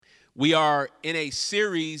We are in a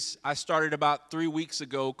series I started about 3 weeks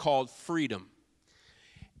ago called Freedom.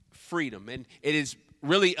 Freedom. And it is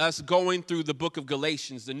really us going through the book of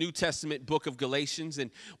Galatians, the New Testament book of Galatians. And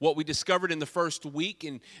what we discovered in the first week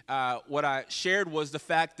and what I shared was the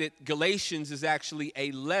fact that Galatians is actually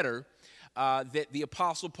a letter that the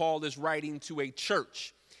Apostle Paul is writing to a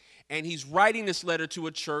church. And he's writing this letter to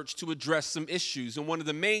a church to address some issues. And one of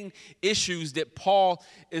the main issues that Paul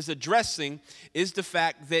is addressing is the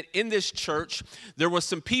fact that in this church, there was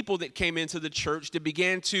some people that came into the church that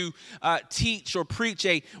began to teach or preach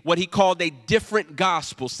what he called a different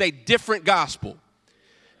gospel. Say different gospel.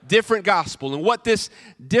 Different gospel. And what this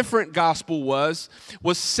different gospel was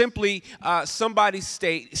simply somebody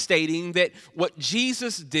stating that what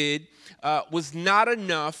Jesus did was not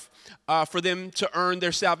enough for them to earn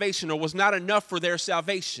their salvation, or was not enough for their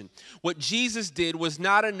salvation. What Jesus did was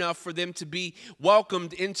not enough for them to be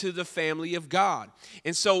welcomed into the family of God.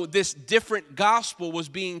 And so this different gospel was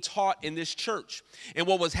being taught in this church. And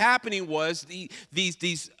what was happening was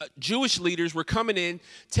these Jewish leaders were coming in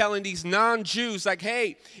telling these non-Jews like,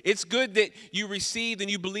 hey, it's good that you received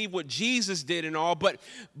and you believe what Jesus did and all, but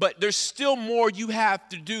there's still more you have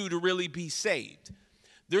to do to really be saved.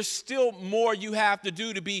 There's still more you have to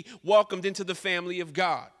do to be welcomed into the family of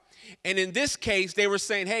God. And in this case, they were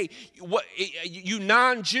saying, hey, you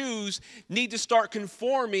non-Jews need to start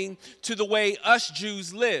conforming to the way us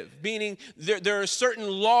Jews live. Meaning there are certain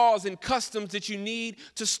laws and customs that you need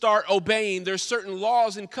to start obeying. There are certain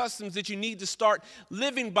laws and customs that you need to start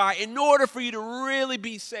living by in order for you to really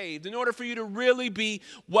be saved, in order for you to really be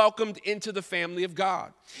welcomed into the family of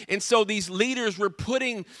God. And so these leaders were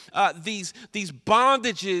putting these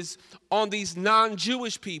bondages on these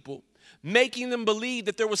non-Jewish people, making them believe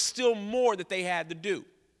that there was still more that they had to do.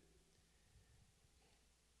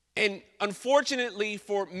 And unfortunately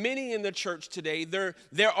for many in the church today, there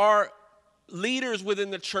are leaders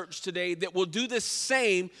within the church today that will do the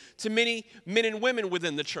same to many men and women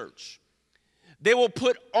within the church. They will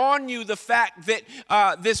put on you the fact that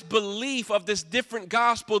this belief of this different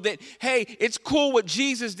gospel that, hey, it's cool what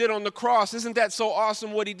Jesus did on the cross. Isn't that so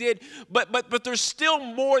awesome what he did? But there's still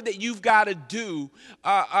more that you've got to do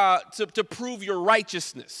to prove your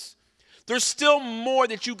righteousness. There's still more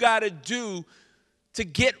that you got to do to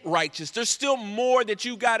get righteous. There's still more that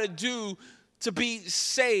you got to do to be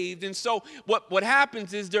saved. And so what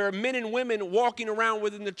happens is there are men and women walking around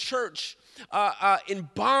within the church in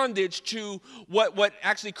bondage to what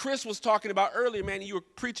actually Chris was talking about earlier. Man, you were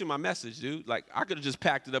preaching my message, dude. Like, I could have just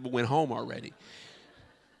packed it up and went home already.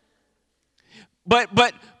 But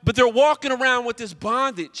they're walking around with this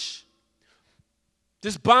bondage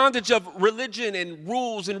of religion and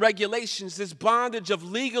rules and regulations, this bondage of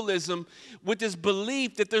legalism with this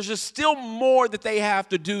belief that there's just still more that they have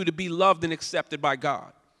to do to be loved and accepted by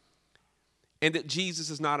God, and that Jesus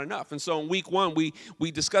is not enough. And so in week one,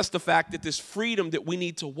 we discussed the fact that this freedom that we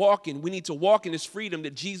need to walk in this freedom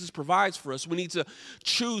that Jesus provides for us. We need to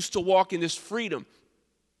choose to walk in this freedom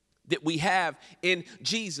that we have in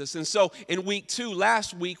Jesus. And so in week two,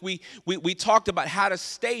 last week, we talked about how to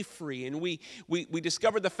stay free. And we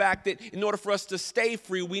discovered the fact that in order for us to stay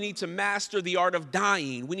free, we need to master the art of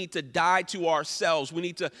dying. We need to die to ourselves. We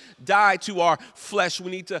need to die to our flesh.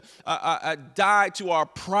 We need to die to our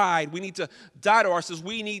pride. We need to die to ourselves.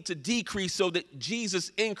 We need to decrease so that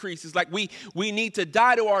Jesus increases. Like we need to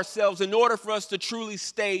die to ourselves in order for us to truly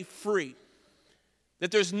stay free. That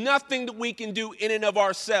there's nothing that we can do in and of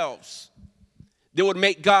ourselves that would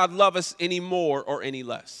make God love us any more or any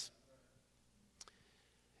less.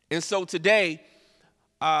 And so today,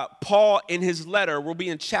 Paul in his letter, we'll be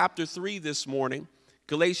in chapter 3 this morning,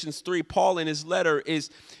 Galatians 3. Paul in his letter is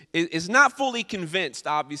not fully convinced,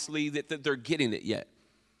 obviously, that they're getting it yet.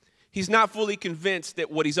 He's not fully convinced that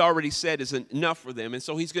what he's already said is enough for them. And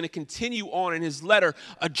so he's going to continue on in his letter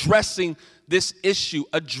addressing this issue,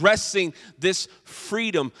 addressing this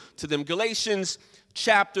freedom to them. Galatians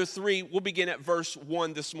chapter 3, we'll begin at verse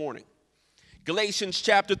 1 this morning. Galatians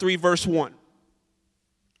chapter 3, verse 1.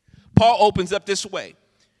 Paul opens up this way.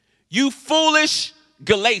 You foolish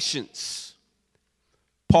Galatians.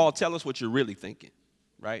 Paul, tell us what you're really thinking,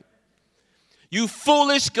 right? You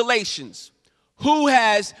foolish Galatians. Who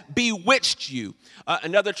has bewitched you?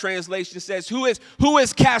 Another translation says, who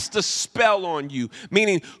has cast a spell on you?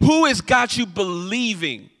 Meaning, who has got you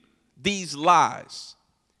believing these lies?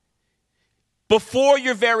 Before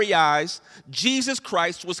your very eyes, Jesus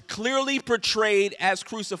Christ was clearly portrayed as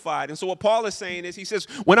crucified. And so what Paul is saying is, he says,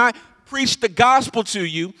 when I preached the gospel to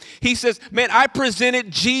you, he says, man, I presented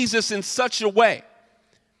Jesus in such a way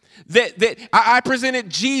That I presented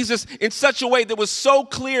Jesus in such a way that was so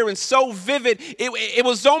clear and so vivid. It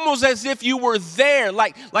was almost as if you were there.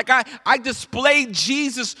 Like I displayed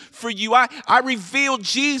Jesus for you. I revealed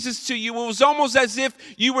Jesus to you. It was almost as if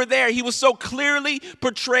you were there. He was so clearly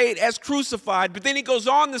portrayed as crucified. But then he goes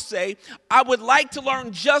on to say, I would like to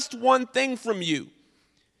learn just one thing from you.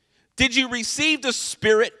 Did you receive the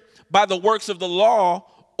Spirit by the works of the law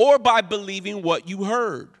or by believing what you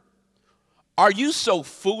heard? Are you so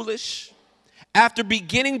foolish? After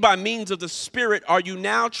beginning by means of the Spirit, are you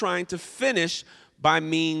now trying to finish by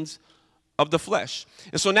means of the flesh?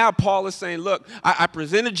 And so now Paul is saying, look, I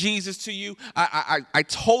presented Jesus to you. I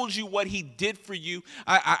told you what he did for you.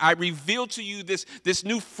 I revealed to you this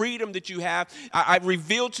new freedom that you have. I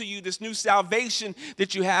revealed to you this new salvation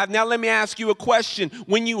that you have. Now let me ask you a question.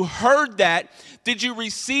 When you heard that, did you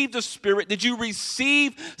receive the Spirit? Did you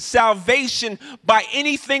receive salvation by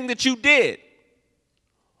anything that you did?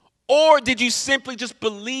 Or did you simply just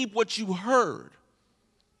believe what you heard?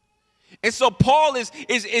 And so Paul is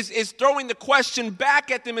throwing the question back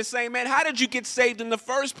at them and saying, man, how did you get saved in the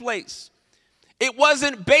first place? It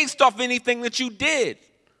wasn't based off anything that you did.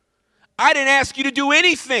 I didn't ask you to do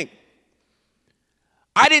anything.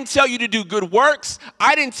 I didn't tell you to do good works.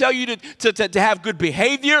 I didn't tell you to have good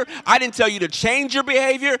behavior. I didn't tell you to change your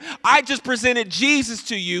behavior. I just presented Jesus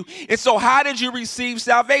to you. And so how did you receive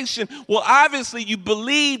salvation? Well, obviously you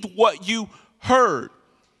believed what you heard.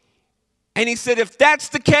 And he said, if that's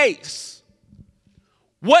the case,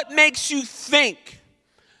 what makes you think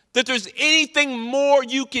that there's anything more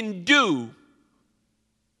you can do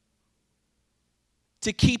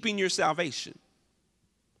to keeping your salvation?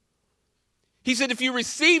 He said, if you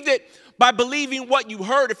received it by believing what you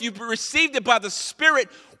heard, if you received it by the Spirit,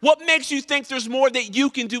 what makes you think there's more that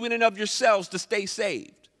you can do in and of yourselves to stay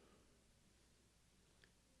saved?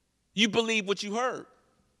 You believe what you heard.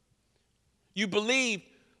 You believe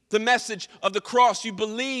the message of the cross. You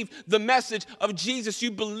believe the message of Jesus.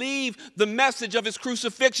 You believe the message of his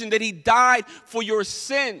crucifixion, that he died for your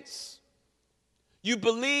sins. You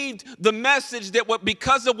believed the message that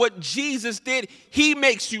because of what Jesus did, he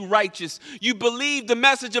makes you righteous. You believe the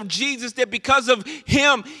message of Jesus that because of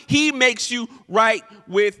him, he makes you right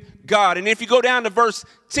with God. And if you go down to verse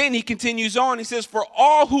 10, he continues on. He says, for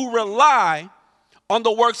all who rely on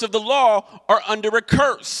the works of the law are under a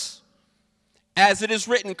curse. As it is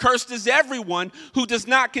written, cursed is everyone who does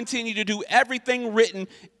not continue to do everything written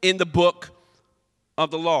in the book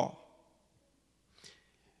of the law.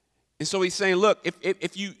 And so he's saying, look,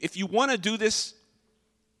 if you want to do this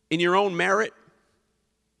in your own merit,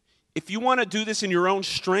 if you want to do this in your own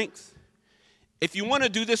strength, if you want to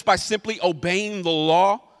do this by simply obeying the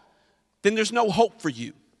law, then there's no hope for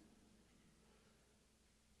you.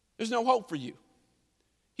 There's no hope for you.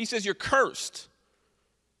 He says you're cursed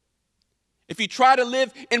if you try to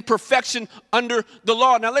live in perfection under the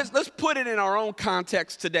law. Now, let's put it in our own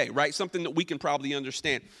context today, right? Something that we can probably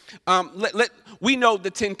understand. We know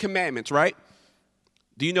the 10 Commandments, right?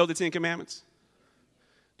 Do you know the 10 Commandments?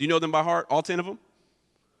 Do you know them by heart, all 10 of them?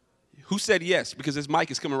 Who said yes? Because this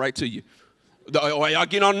mic is coming right to you. Y'all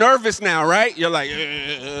getting all nervous now, right? You're like,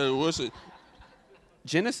 what's it?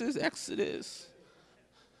 Genesis, Exodus.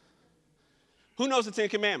 Who knows the 10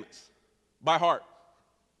 Commandments by heart?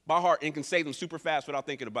 By heart, and can say them super fast without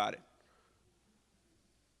thinking about it?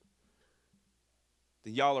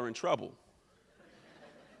 Then y'all are in trouble.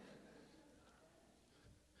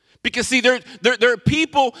 Because, see, there are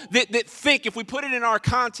people that think, if we put it in our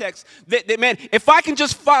context, that, man, if I can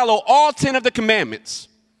just follow all 10 of the commandments,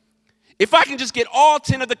 if I can just get all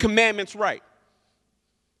 10 of the commandments right,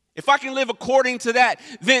 if I can live according to that,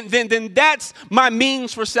 then that's my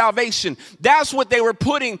means for salvation. That's what they were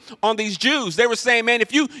putting on these Jews. They were saying, man,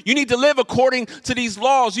 if you need to live according to these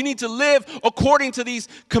laws, you need to live according to these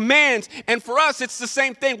commands. And for us, it's the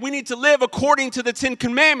same thing. We need to live according to the 10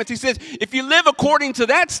 Commandments. He says, if you live according to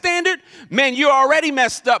that standard, man, you're already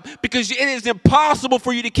messed up, because it is impossible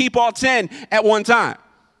for you to keep all 10 at one time.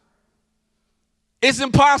 It's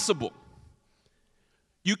impossible.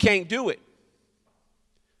 You can't do it.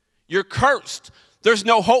 You're cursed. There's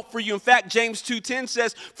no hope for you. In fact, James 2:10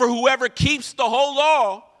 says, for whoever keeps the whole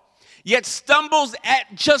law, yet stumbles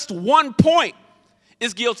at just one point,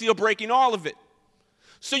 is guilty of breaking all of it.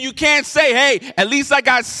 So you can't say, hey, at least I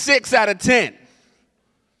got 6 out of 10.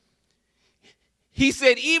 He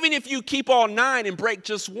said, even if you keep all 9 and break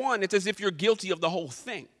just one, it's as if you're guilty of the whole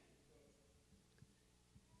thing.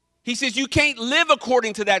 He says you can't live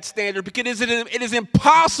according to that standard, because it is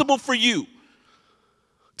impossible for you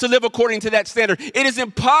to live according to that standard. It is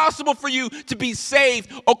impossible for you to be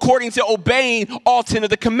saved according to obeying all 10 of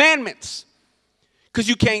the commandments. because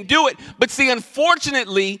you can't do it. But see,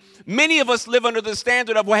 unfortunately, many of us live under the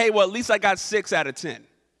standard of, well, hey, well, at least I got 6 out of 10.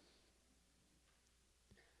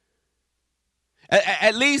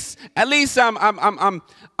 At least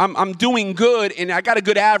I'm doing good, and I got a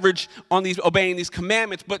good average on these obeying these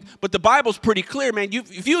commandments. But the Bible's pretty clear, man.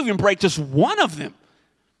 If you even break just one of them,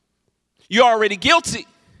 you're already guilty.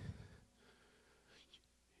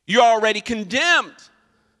 You're already condemned.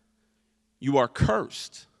 You are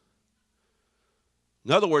cursed.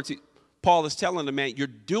 In other words, Paul is telling the man, you're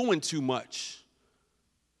doing too much.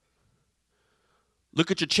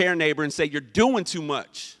 Look at your chair neighbor and say, you're doing too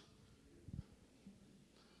much.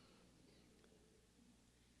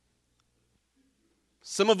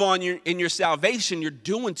 Some of in your salvation, you're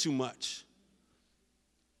doing too much.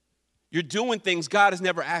 You're doing things God has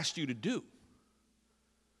never asked you to do.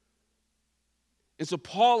 And so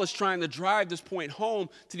Paul is trying to drive this point home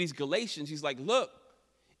to these Galatians. He's like, look,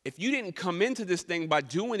 if you didn't come into this thing by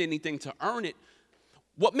doing anything to earn it,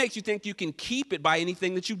 what makes you think you can keep it by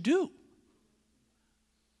anything that you do?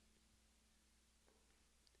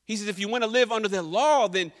 He says, if you want to live under the law,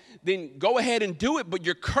 then go ahead and do it, but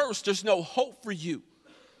you're cursed. There's no hope for you.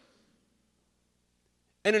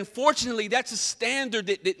 And unfortunately, that's a standard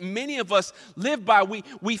that many of us live by.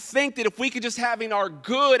 We think that if we could just having our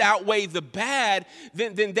good outweigh the bad,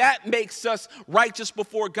 then that makes us righteous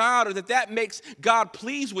before God, or that makes God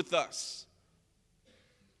pleased with us.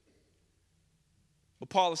 But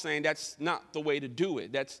Paul is saying that's not the way to do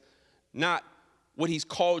it. That's not what he's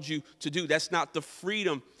called you to do. That's not the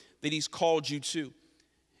freedom that he's called you to.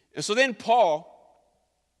 And so then Paul,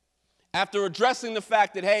 after addressing the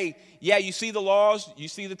fact that, hey, yeah, you see the laws, you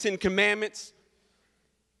see the 10 commandments.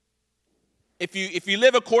 If you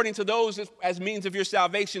live according to those as means of your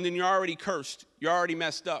salvation, then you're already cursed. You're already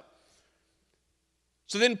messed up.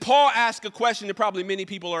 So then Paul asks a question that probably many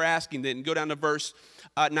people are asking then. Go down to verse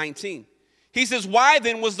 19. He says, why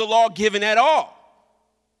then was the law given at all?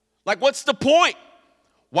 Like, what's the point?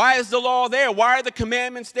 Why is the law there? Why are the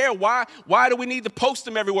commandments there? Why do we need to post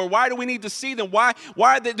them everywhere? Why do we need to see them? Why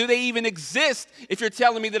do they even exist if you're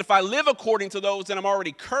telling me that if I live according to those, then I'm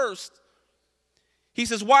already cursed? He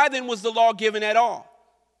says, why then was the law given at all?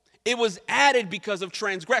 It was added because of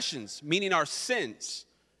transgressions, meaning our sins,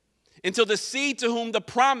 until the seed to whom the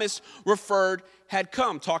promise referred had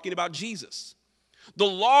come, talking about Jesus. The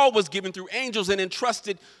law was given through angels and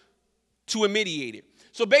entrusted to a mediator.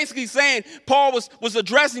 So basically saying, Paul was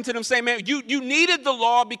addressing to them saying, man, you needed the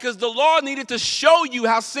law because the law needed to show you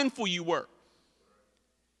how sinful you were.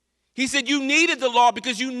 He said you needed the law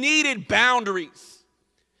because you needed boundaries.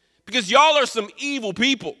 Because y'all are some evil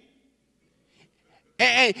people.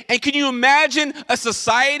 And can you imagine a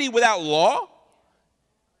society without law?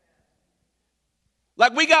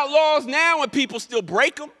 Like we got laws now and people still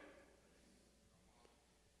break them.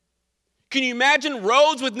 Can you imagine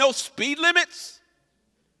roads with no speed limits?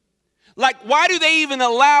 Like, why do they even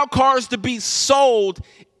allow cars to be sold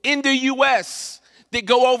in the U.S. that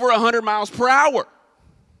go over 100 miles per hour?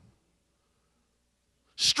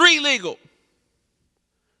 Street legal.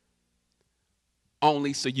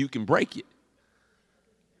 Only so you can break it.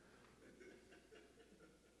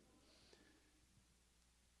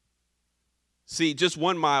 See, just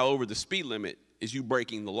 1 mile over the speed limit is you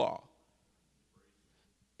breaking the law.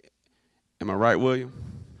 Am I right, William?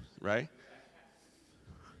 Right?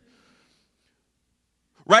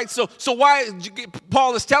 Right? So why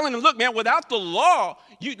Paul is telling them, look, man, without the law,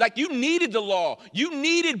 you needed the law. You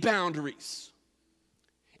needed boundaries.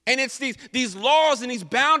 And it's these laws and these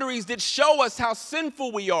boundaries that show us how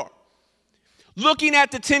sinful we are. Looking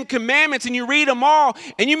at the 10 commandments and you read them all,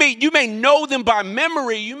 and you may know them by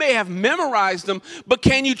memory, you may have memorized them, but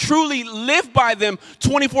can you truly live by them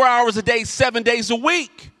 24 hours a day, 7 days a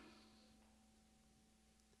week?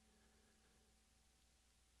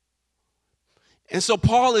 And so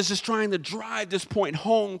Paul is just trying to drive this point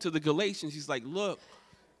home to the Galatians. He's like, look,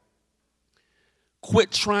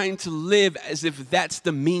 quit trying to live as if that's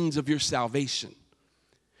the means of your salvation.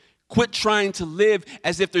 Quit trying to live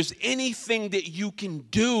as if there's anything that you can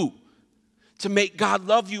do to make God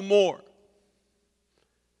love you more.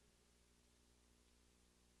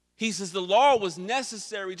 He says the law was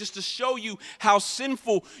necessary just to show you how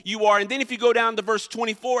sinful you are. And then if you go down to verse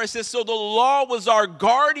 24, it says, so the law was our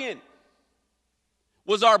guardian,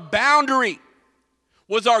 was our boundary,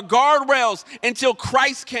 was our guardrails until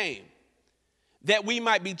Christ came, that we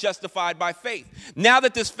might be justified by faith. Now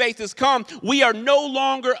that this faith has come, we are no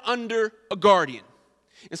longer under a guardian.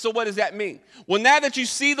 And so what does that mean? Well, now that you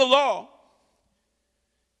see the law,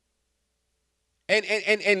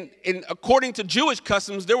 and according to Jewish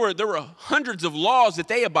customs, there were hundreds of laws that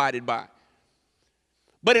they abided by.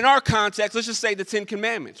 But in our context, let's just say the 10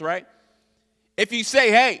 Commandments, right? If you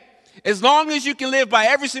say, hey, as long as you can live by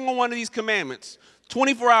every single one of these commandments,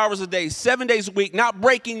 24 hours a day, 7 days a week, not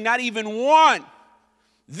breaking not even one,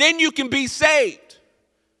 then you can be saved.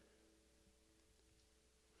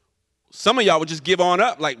 Some of y'all would just give on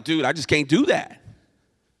up like, dude, I just can't do that.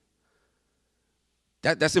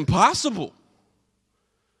 That's impossible.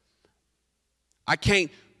 I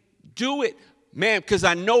can't do it, man, because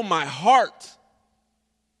I know my heart.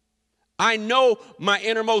 I know my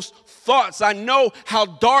innermost thoughts. I know how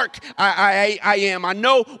dark I am. I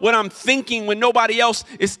know what I'm thinking when nobody else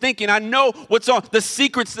is thinking. I know what's on the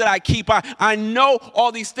secrets that I keep. I know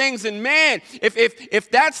all these things. And man,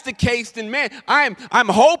 if that's the case, then man, I'm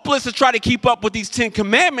hopeless to try to keep up with these 10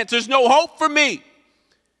 commandments. There's no hope for me.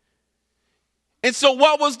 And so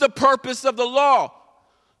what was the purpose of the law?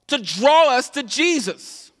 To draw us to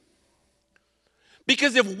Jesus.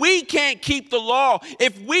 Because if we can't keep the law,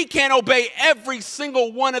 if we can't obey every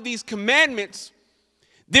single one of these commandments,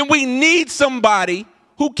 then we need somebody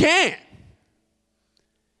who can.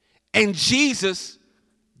 And Jesus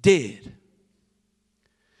did.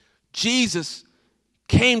 Jesus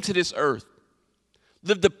came to this earth,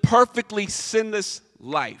 lived a perfectly sinless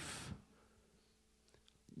life,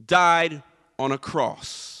 died on a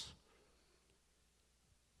cross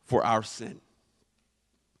for our sin.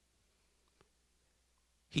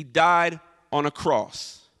 He died on a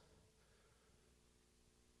cross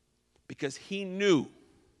because he knew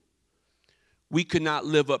we could not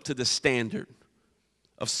live up to the standard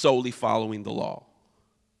of solely following the law.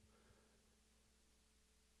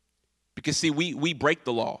 Because see, we break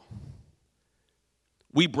the law.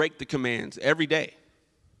 We break the commands every day.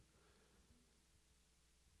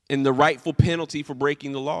 And the rightful penalty for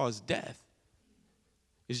breaking the law is death,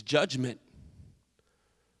 is judgment.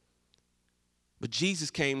 But Jesus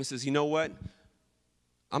came and says, you know what?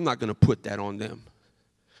 I'm not going to put that on them.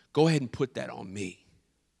 Go ahead and put that on me.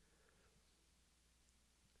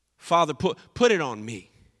 Father, put it on me.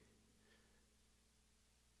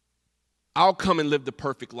 I'll come and live the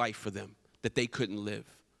perfect life for them that they couldn't live.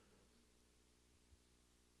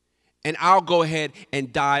 And I'll go ahead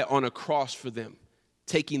and die on a cross for them,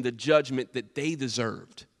 taking the judgment that they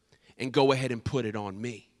deserved, and go ahead and put it on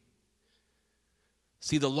me.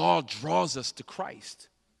 See, the law draws us to Christ.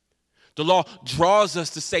 The law draws us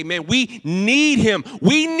to say, man, we need him.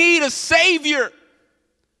 We need a Savior.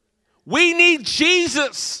 We need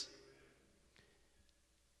Jesus.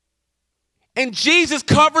 And Jesus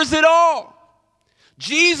covers it all.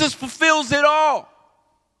 Jesus fulfills it all.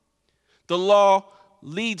 The law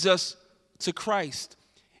leads us to Christ.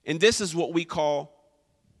 And this is what we call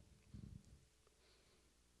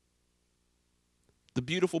the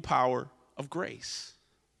beautiful power of grace.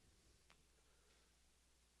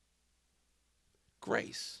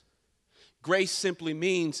 Grace. Grace simply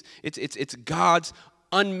means it's God's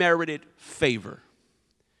unmerited favor.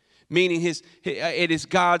 Meaning it is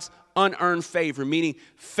God's unearned favor, meaning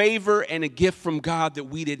favor and a gift from God that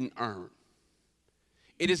we didn't earn.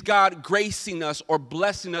 It is God gracing us or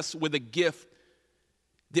blessing us with a gift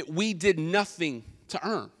that we did nothing to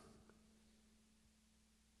earn.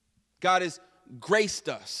 God has graced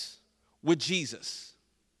us with Jesus.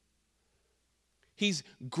 He's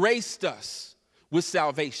graced us with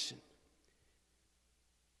salvation.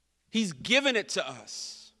 He's given it to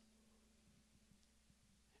us.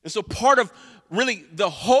 And so part of really the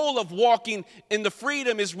whole of walking in the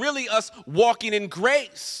freedom is really us walking in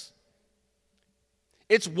grace.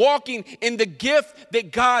 It's walking in the gift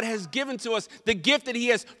that God has given to us, the gift that he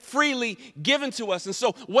has freely given to us. And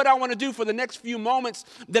so what I want to do for the next few moments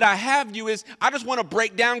that I have you is I just want to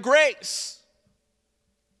break down grace.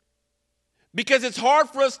 Because it's hard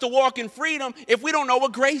for us to walk in freedom if we don't know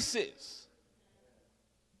what grace is.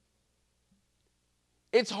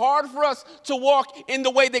 It's hard for us to walk in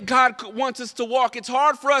the way that God wants us to walk. It's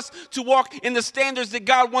hard for us to walk in the standards that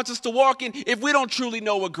God wants us to walk in if we don't truly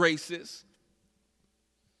know what grace is.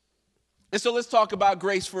 And so let's talk about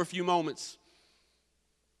grace for a few moments.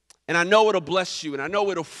 And I know it'll bless you and I know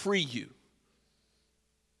it'll free you.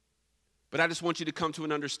 But I just want you to come to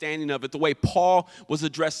an understanding of it. The way Paul was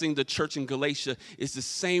addressing the church in Galatia is the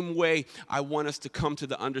same way I want us to come to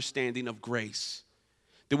the understanding of grace.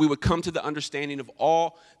 That we would come to the understanding of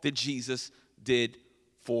all that Jesus did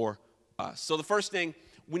for us. So the first thing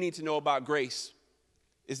we need to know about grace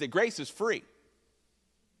is that grace is free.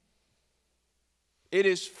 It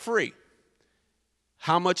is free.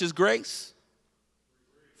 How much is grace?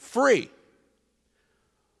 Free.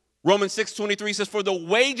 Romans 6:23 says, for the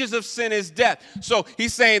wages of sin is death. So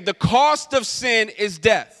he's saying the cost of sin is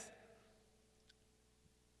death.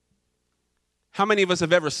 How many of us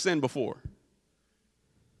have ever sinned before?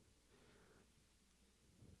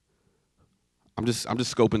 I'm just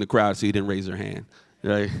scoping the crowd so you didn't raise your hand.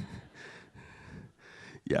 Right?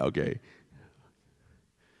 Yeah, okay.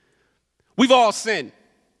 We've all sinned.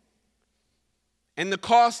 And the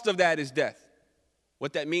cost of that is death.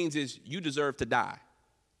 What that means is you deserve to die.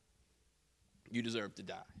 You deserve to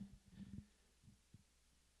die.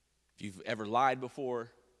 If you've ever lied before,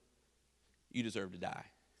 you deserve to die.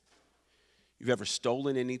 If you've ever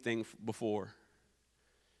stolen anything before,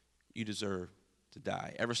 you deserve to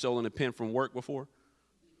die. Ever stolen a pen from work before?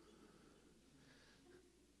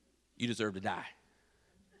 You deserve to die.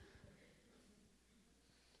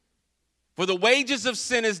 For the wages of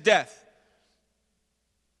sin is death.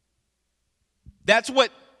 That's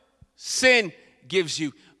what sin gives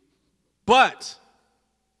you. But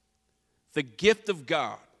the gift of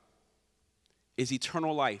God is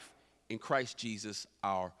eternal life in Christ Jesus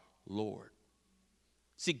our Lord.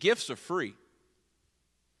 See, gifts are free.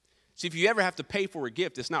 See, if you ever have to pay for a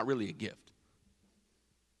gift, it's not really a gift.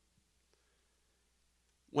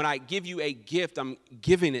 When I give you a gift, I'm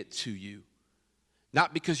giving it to you.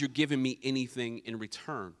 Not because you're giving me anything in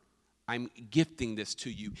return. I'm gifting this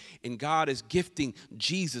to you. And God is gifting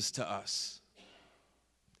Jesus to us.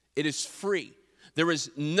 It is free. There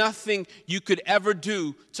is nothing you could ever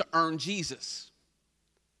do to earn Jesus.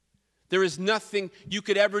 There is nothing you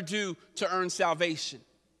could ever do to earn salvation.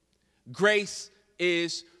 Grace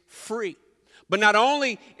is free. But not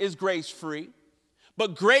only is grace free,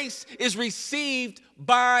 but grace is received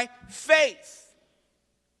by faith.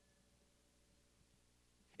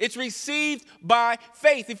 It's received by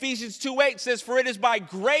faith. Ephesians 2:8 says, "For it is by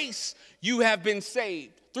grace you have been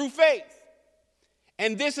saved, through faith.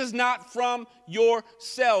 And this is not from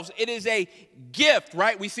yourselves." It is a gift,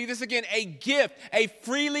 right? We see this again, a gift, a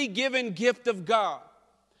freely given gift of God,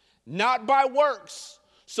 not by works,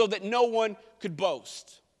 so that no one could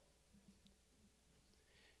boast.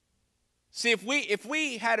 See, if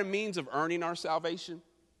we had a means of earning our salvation,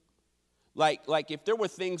 like if there were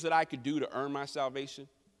things that I could do to earn my salvation,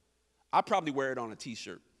 I'd probably wear it on a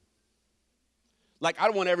t-shirt. Like, I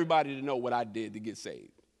don't want everybody to know what I did to get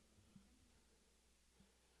saved.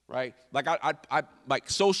 Right? Like, I like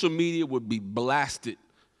social media would be blasted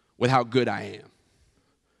with how good I am.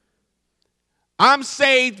 I'm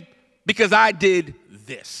saved because I did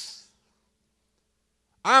this.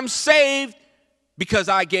 I'm saved because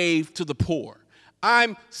I gave to the poor.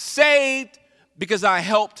 I'm saved because I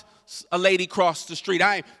helped a lady cross the street.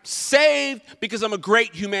 I'm saved because I'm a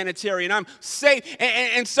great humanitarian. I'm saved.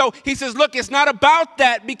 And so he says, look, it's not about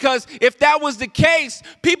that, because if that was the case,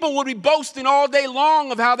 people would be boasting all day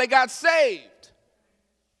long of how they got saved.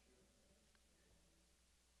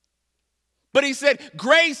 But he said,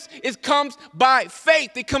 grace comes by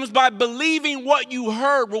faith. It comes by believing what you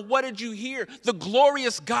heard. Well, what did you hear? The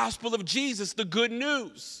glorious gospel of Jesus, the good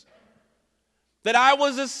news. That I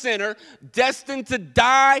was a sinner destined to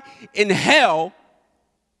die in hell,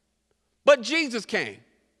 but Jesus came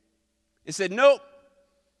and said, nope,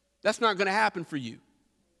 that's not going to happen for you.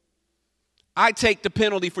 I take the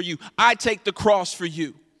penalty for you. I take the cross for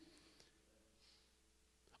you.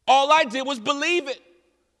 All I did was believe it.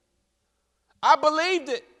 I believed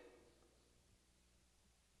it.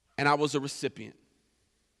 And I was a recipient.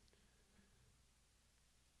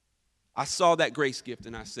 I saw that grace gift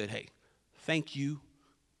and I said, hey, thank you,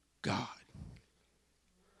 God.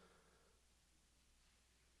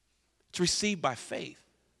 It's received by faith.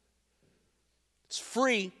 It's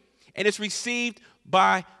free, and it's received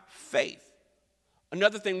by faith.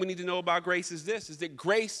 Another thing we need to know about grace is this, is that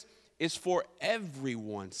grace is for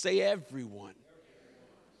everyone. Say everyone.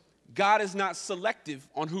 God is not selective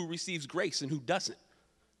on who receives grace and who doesn't.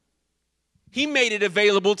 He made it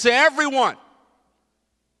available to everyone.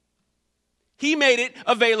 He made it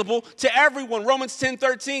available to everyone. Romans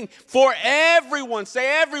 10:13, for everyone,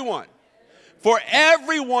 say everyone. For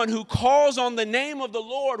everyone who calls on the name of the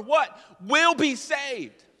Lord, what? Will be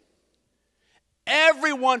saved.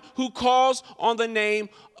 Everyone who calls on the name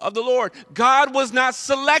of the Lord. God was not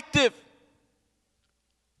selective.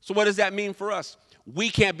 So what does that mean for us?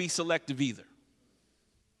 We can't be selective either.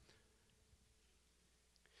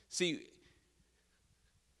 See,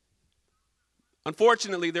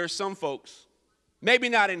 unfortunately, there are some folks, maybe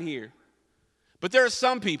not in here, but there are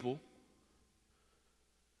some people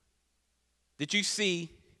that you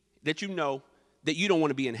see, that you know, that you don't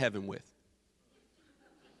want to be in heaven with.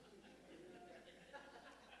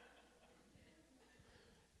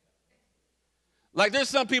 Like, there's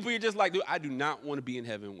some people you're just like, dude, I do not want to be in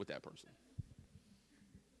heaven with that person.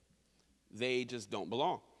 They just don't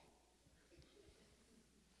belong.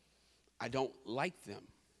 I don't like them.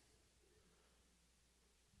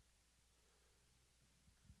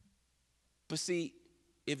 But see,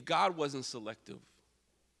 if God wasn't selective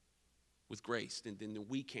with grace, then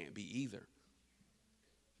we can't be either.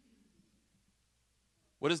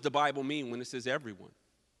 What does the Bible mean when it says everyone?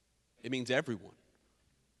 It means everyone.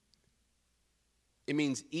 It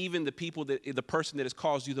means even the person that has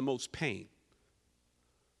caused you the most pain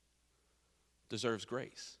deserves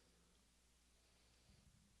grace.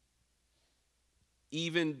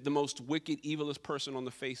 Even the most wicked, evilest person on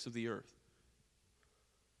the face of the earth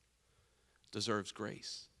deserves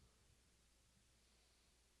grace.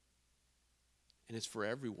 And it's for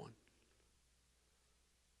everyone.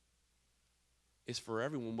 It's for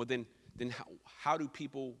everyone. Well, then how do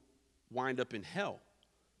people wind up in hell?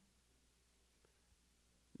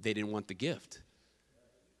 They didn't want the gift.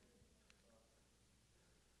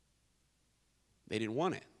 They didn't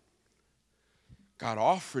want it. God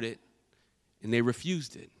offered it, and they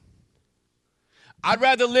refused it. I'd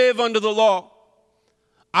rather live under the law.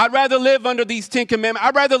 I'd rather live under these 10 commandments.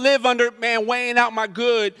 I'd rather live under, weighing out my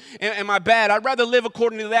good and my bad. I'd rather live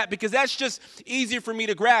according to that because that's just easier for me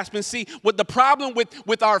to grasp. And see, what the problem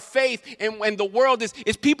with our faith and the world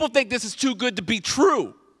is people think this is too good to be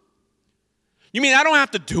true. You mean I don't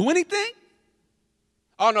have to do anything?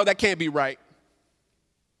 Oh, no, that can't be right.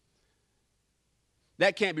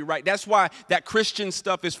 That can't be right. That's why that Christian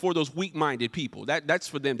stuff is for those weak-minded people. That's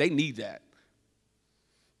for them. They need that.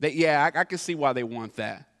 I can see why they want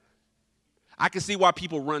that. I can see why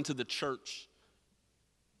people run to the church.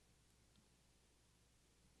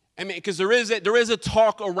 I mean, because there is a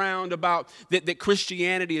talk around about that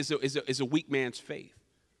Christianity is a weak man's faith.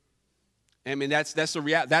 I mean, that's the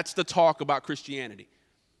reality. That's the talk about Christianity.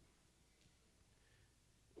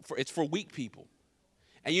 It's for weak people.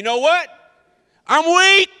 And you know what? I'm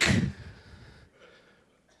weak.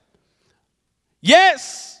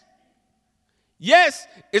 Yes,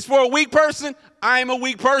 it's for a weak person. I am a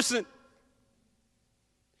weak person.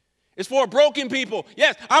 It's for broken people.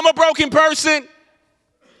 Yes, I'm a broken person.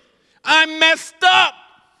 I'm messed up.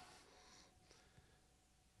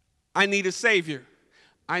 I need a Savior.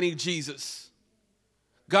 I need Jesus.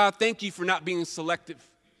 God, thank you for not being selective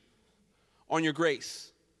on your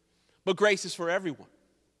grace. But grace is for everyone.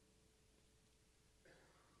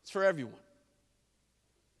 It's for everyone.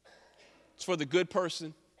 It's for the good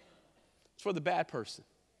person. It's for the bad person.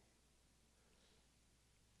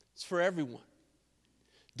 It's for everyone.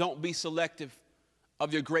 Don't be selective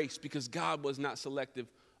of your grace because God was not selective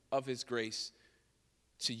of his grace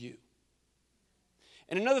to you.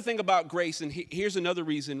 And another thing about grace, and here's another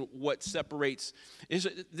reason what separates,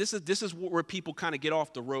 this is where people kind of get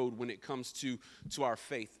off the road when it comes to our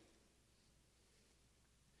faith,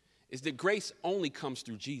 is that grace only comes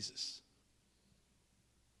through Jesus.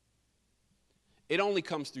 It only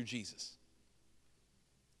comes through Jesus.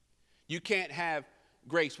 You can't have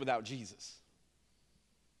grace without Jesus.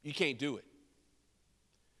 You can't do it.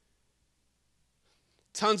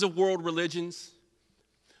 Tons of world religions.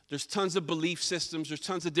 There's tons of belief systems. There's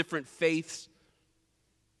tons of different faiths.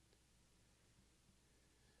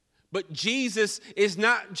 But Jesus is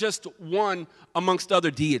not just one amongst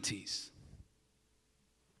other deities.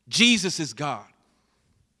 Jesus is God.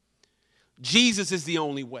 Jesus is the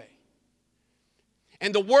only way.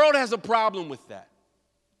 And the world has a problem with that.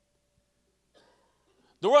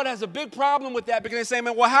 The world has a big problem with that because they say,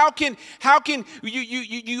 man, well, how can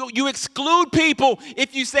you exclude people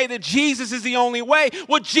if you say that Jesus is the only way?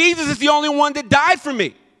 Well, Jesus is the only one that died for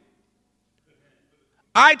me.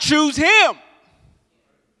 I choose him.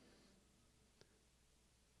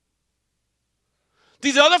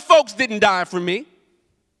 These other folks didn't die for me.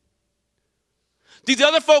 These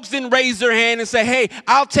other folks didn't raise their hand and say, hey,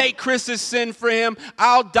 I'll take Chris's sin for him.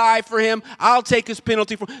 I'll die for him. I'll take his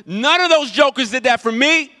penalty for him. None of those jokers did that for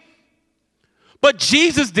me. But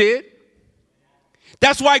Jesus did.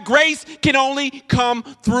 That's why grace can only come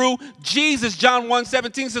through Jesus. John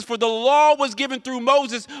 1:17 says, for the law was given through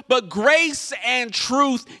Moses, but grace and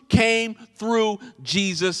truth came through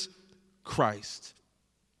Jesus Christ.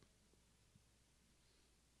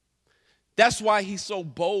 That's why he's so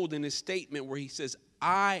bold in his statement where he says,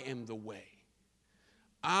 I am the way.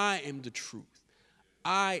 I am the truth.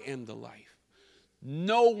 I am the life.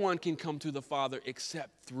 No one can come to the Father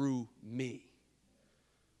except through me.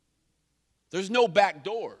 There's no back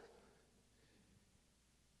door.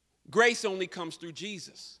 Grace only comes through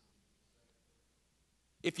Jesus.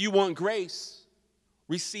 If you want grace,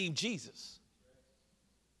 receive Jesus.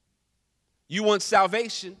 You want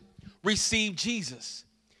salvation, receive Jesus.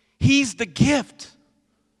 He's the gift.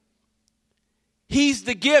 He's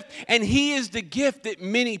the gift, and he is the gift that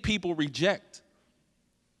many people reject.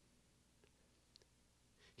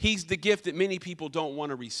 He's the gift that many people don't want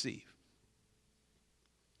to receive.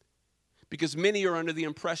 Because many are under the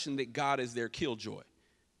impression that God is their killjoy.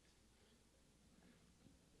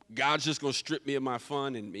 God's just going to strip me of my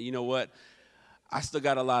fun, and you know what? I still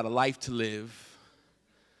got a lot of life to live.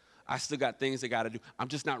 I still got things I got to do. I'm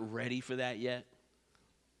just not ready for that yet.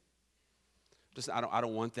 I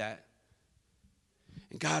don't want that.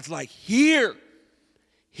 And God's like, here,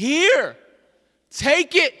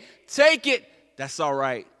 take it. That's all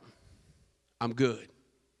right. I'm good.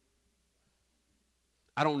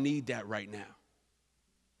 I don't need that right now.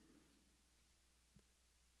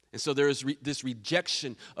 And so there is this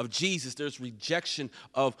rejection of Jesus. There's rejection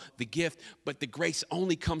of the gift. But the grace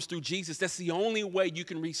only comes through Jesus. That's the only way you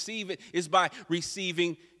can receive it, is by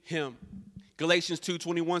receiving him. Galatians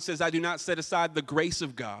 2:21 says, I do not set aside the grace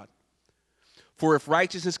of God. For if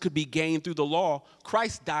righteousness could be gained through the law,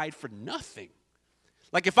 Christ died for nothing.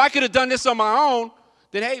 Like if I could have done this on my own,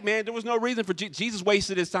 then hey, man, there was no reason for Jesus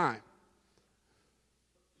wasted his time.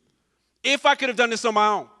 If I could have done this on my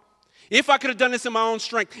own. If I could have done this in my own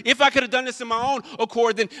strength, if I could have done this in my own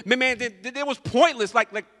accord, then, man, it was pointless. Like,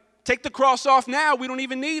 take the cross off now. We don't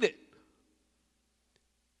even need it.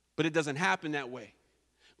 But it doesn't happen that way.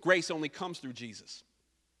 Grace only comes through Jesus.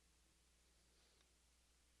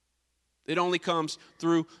 It only comes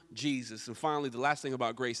through Jesus. And finally, the last thing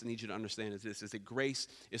about grace I need you to understand is this, is that grace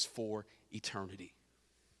is for eternity.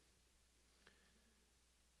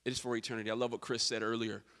 It is for eternity. I love what Chris said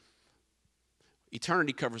earlier.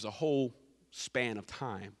 Eternity covers a whole span of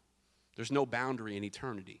time. There's no boundary in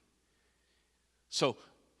eternity. So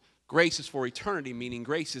grace is for eternity, meaning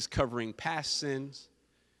grace is covering past sins.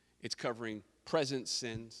 It's covering present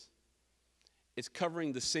sins. It's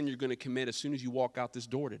covering the sin you're going to commit as soon as you walk out this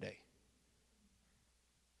door today.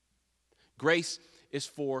 Grace is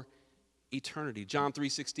for eternity. John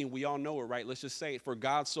 3:16, we all know it, right? Let's just say it. For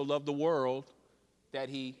God so loved the world that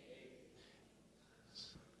he...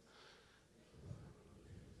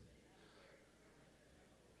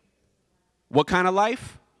 What kind of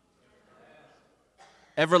life?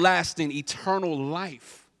 Everlasting, eternal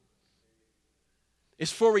life.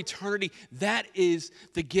 It's for eternity. That is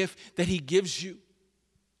the gift that he gives you.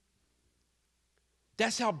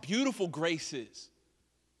 That's how beautiful grace is.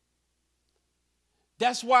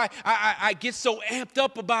 That's why I get so amped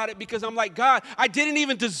up about it, because I'm like, God, I didn't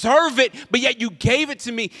even deserve it, but yet you gave it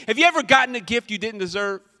to me. Have you ever gotten a gift you didn't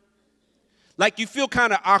deserve? Like you feel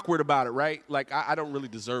kind of awkward about it, right? Like I don't really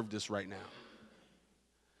deserve this right now.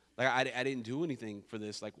 Like I didn't do anything for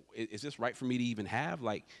this. Like, is this right for me to even have?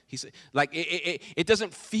 Like he said, like it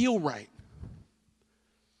doesn't feel right.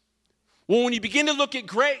 Well, when you begin to look at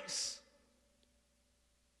grace,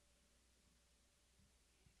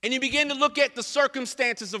 and you begin to look at the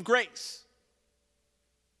circumstances of grace,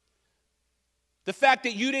 the fact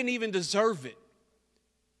that you didn't even deserve it,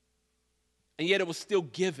 and yet it was still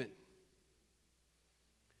given,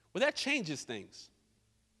 well, that changes things.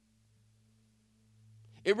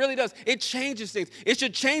 It really does. It changes things. It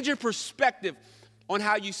should change your perspective on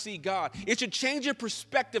how you see God. It should change your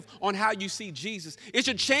perspective on how you see Jesus. It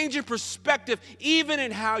should change your perspective even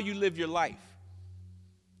in how you live your life.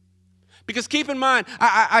 Because keep in mind,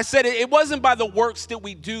 I said it wasn't by the works that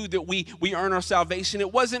we do that we earn our salvation.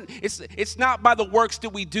 It's not by the works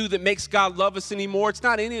that we do that makes God love us anymore. It's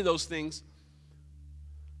not any of those things.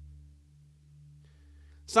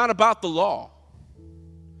 It's not about the law.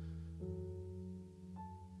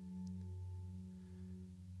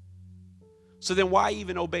 So then why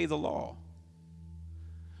even obey the law?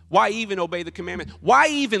 Why even obey the commandment? Why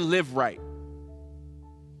even live right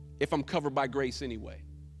if I'm covered by grace anyway?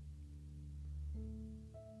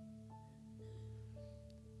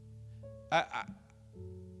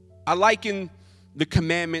 I liken the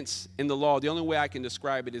commandments in the law. The only way I can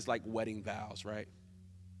describe it is like wedding vows, right?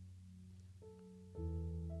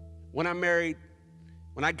 When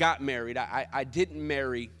I got married, I didn't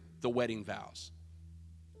marry the wedding vows.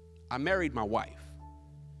 I married my wife.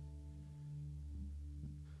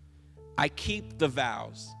 I keep the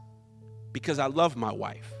vows because I love my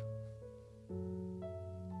wife.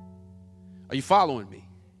 Are you following me?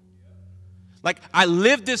 Like, I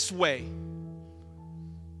live this way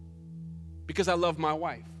because I love my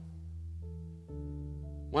wife.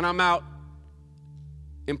 When I'm out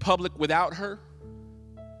in public without her,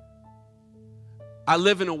 I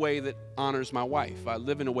live in a way that honors my wife. I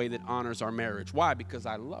live in a way that honors our marriage. Why? Because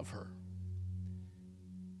I love her.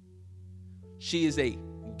 She is a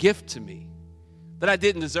gift to me that I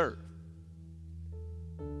didn't deserve.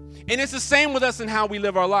 And it's the same with us in how we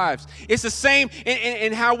live our lives. It's the same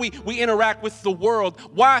in how we interact with the world.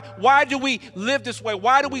 Why do we live this way?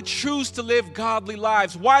 Why do we choose to live godly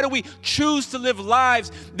lives? Why do we choose to live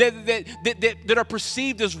lives that are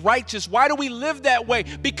perceived as righteous? Why do we live that way?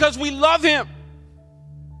 Because we love him.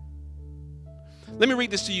 Let me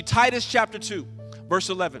read this to you. Titus chapter 2, verse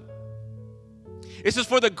 11. It says,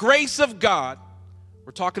 for the grace of God,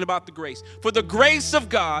 we're talking about the grace. For the grace of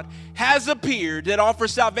God has appeared that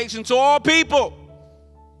offers salvation to all people.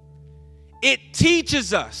 It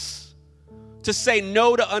teaches us to say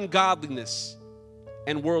no to ungodliness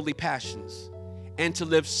and worldly passions and to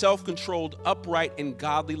live self-controlled, upright, and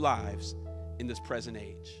godly lives in this present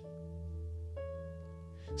age.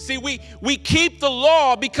 See, we keep the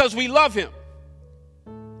law because we love him.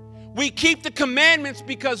 We keep the commandments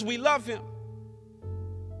because we love him.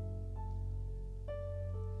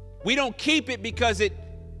 We don't keep it because it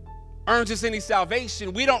earns us any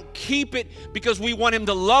salvation. We don't keep it because we want him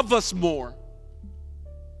to love us more.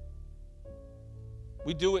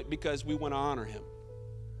 We do it because we want to honor him.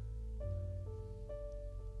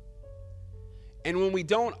 And when we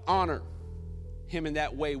don't honor him in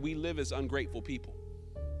that way, we live as ungrateful people.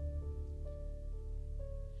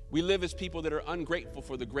 We live as people that are ungrateful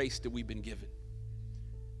for the grace that we've been given.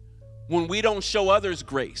 When we don't show others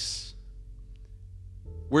grace,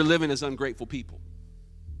 we're living as ungrateful people.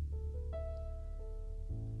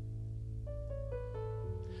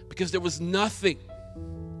 Because there's nothing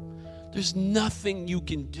you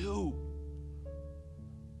can do.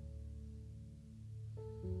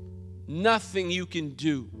 Nothing you can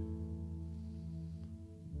do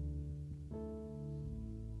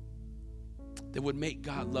that would make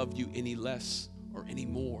God love you any less or any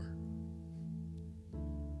more.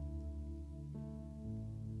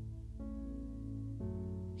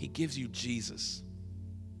 He gives you Jesus.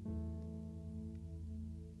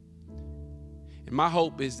 And my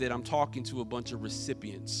hope is that I'm talking to a bunch of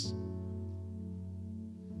recipients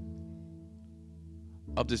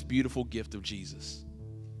of this beautiful gift of Jesus.